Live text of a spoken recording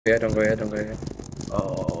Yeah, don't go ahead, don't go ahead.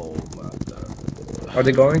 Oh my god. Are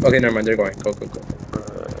they going? Okay, never mind, they're going. Go, go, go.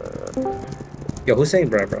 Yo, who's saying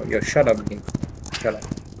bruh, bro? Yo, shut up, me. Shut up.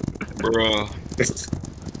 Bruh.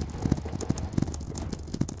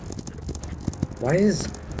 Why is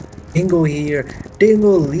Dingo here?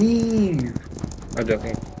 Dingo, leave! I'm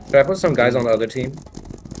joking. Should I put some guys on the other team?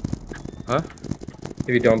 Huh? If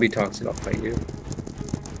you don't be toxic, I'll fight you.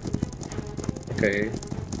 Okay.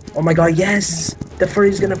 Oh my god, yes! The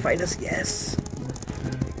furry's gonna fight us, yes!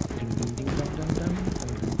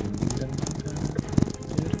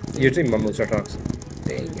 Usually mumbles are toxic.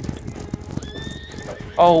 Dang.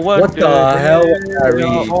 Oh, What the hell, Harry?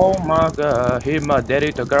 Oh my god. Hit my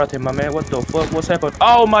daddy to karate, my man. What the fuck? What's happened?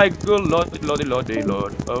 Oh my good lord, lord.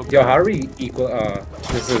 Okay. Yo, how are we equal?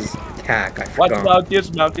 This is CAC, I Watch forgot. out,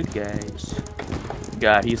 dismounted guys.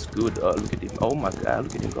 God, he's good. Look at him. Oh my god,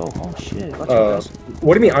 look at him go. Oh shit. Watch out, guys.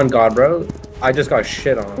 What do you mean on God, bro? I just got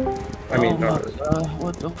shit on. I mean, not really.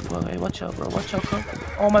 What the fuck? Hey, watch out, bro. Watch out, cut.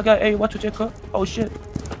 Oh my god. Hey, watch out, cut. Oh shit.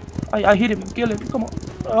 I hit him. Kill him. Come on.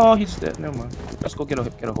 Oh, he's dead. Never mind. Let's go get a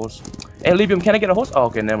horse. Hey, leave him. Can I get a horse? Oh,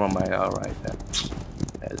 okay. Never mind. All right.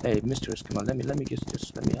 Hey, mistress, come on. Let me just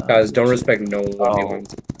let me. Guys, don't respect no one.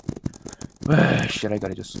 Shit, I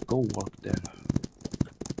gotta just go work then.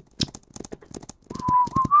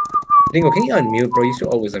 Dingo, can you unmute, bro? You should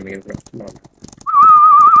always unmute, bro. Come on.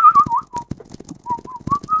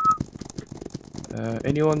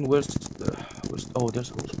 Anyone? Where's oh,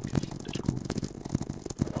 there's a horse.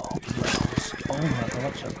 Okay, that's cool. Oh my god,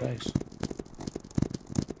 watch out, guys.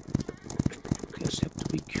 Guys have to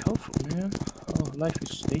be careful, man. Oh, life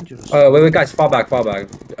is dangerous. wait, guys, fall back.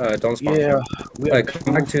 Don't spawn. Yeah.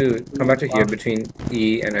 Come back to here between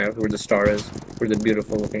E and F, where the star is, where the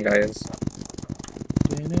beautiful looking guy is.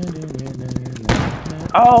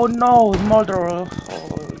 Oh no, murderer!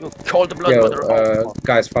 Oh, you killed the blood murderer.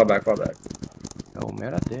 Guys, fall back. Oh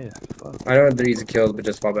man, I did. Fuck. I know they're easy kills, but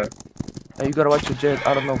just fall back. Hey, you gotta watch your jet.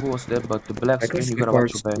 I don't know who was there, but the black skin, you gotta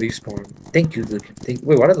watch your back. Respawn. Thank you, Libyan.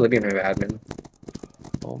 Wait, why does Libyan have admin?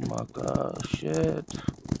 Oh my god, shit.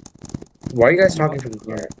 Why are you guys talking from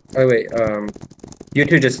here? Oh wait, you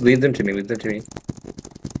two just leave them to me.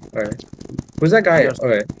 Alright. Who's that guy?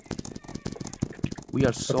 Okay. We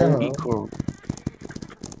are so equal.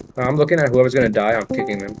 I'm looking at whoever's gonna die, I'm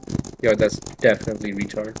kicking them. Yo, that's definitely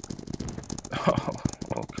retard. Oh,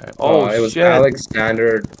 okay. Oh, it was shit.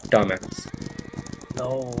 Alexander Dumbass.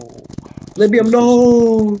 No. Libyan,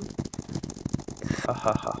 no!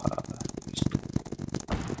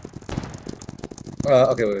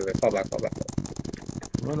 Okay, wait. Fall back.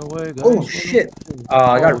 Run away, guys. Oh, shit!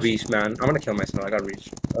 I got reached, man. I'm gonna kill myself. I got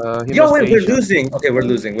reached. Yo, wait, we're losing! Okay, we're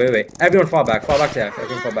losing. Wait. Everyone fall back. Fall back to F.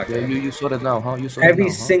 Everyone fall back to F. You saw that now, huh? You saw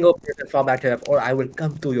Every single person fall back to F, or I will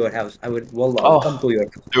come to your house. I will, wallah, come to your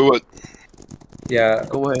house. Do it. Yeah.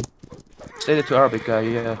 Go ahead. Say it to Arabic guy,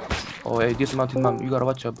 yeah. Oh, hey, this mountain man, you gotta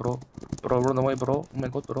watch out, bro. Bro, run away, bro. Oh my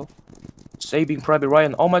god, bro. Saving Private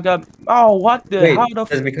Ryan. Oh my god. Oh, what the? Wait, how the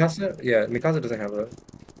does Mikasa? Yeah, Mikasa doesn't have a...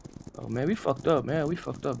 Oh man, we fucked up,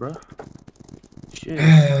 bro. Shit.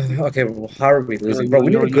 Okay, well, how are we losing? Bro, we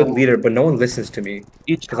need a good leader, but no one listens to me.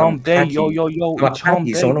 It's hump day, yo. It's hump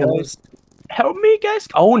day, guys. Help me, guys.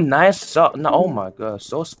 Oh, nice. Oh my god,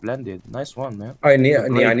 so splendid. Nice one, man. Alright, Nia,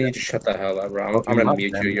 I need you to shut the hell up, bro. I'm gonna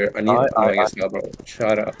mute you. I need bro.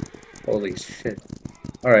 Shut up. Holy shit.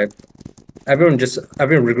 Alright. Everyone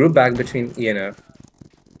regroup back between E and F.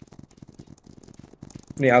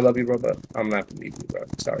 Nia, I love you, bro, but I'm gonna have to leave you, bro.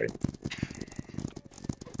 Sorry.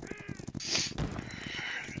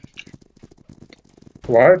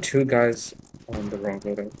 Why are two guys on the wrong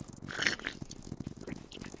building?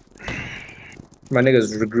 My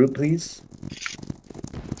niggas, regroup, please.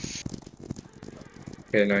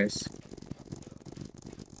 Okay, nice.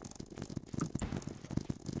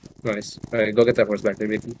 Alright, go get that horse back there,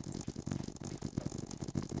 baby.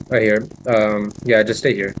 Right here. Yeah, just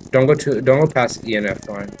stay here. Don't go past E and F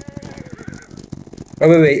line. Oh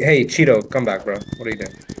wait, hey Cheeto, come back, bro. What are you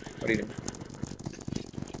doing?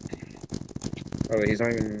 Oh wait, he's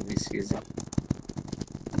not even in VC, is he?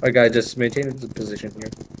 Alright guys, just maintain the position here.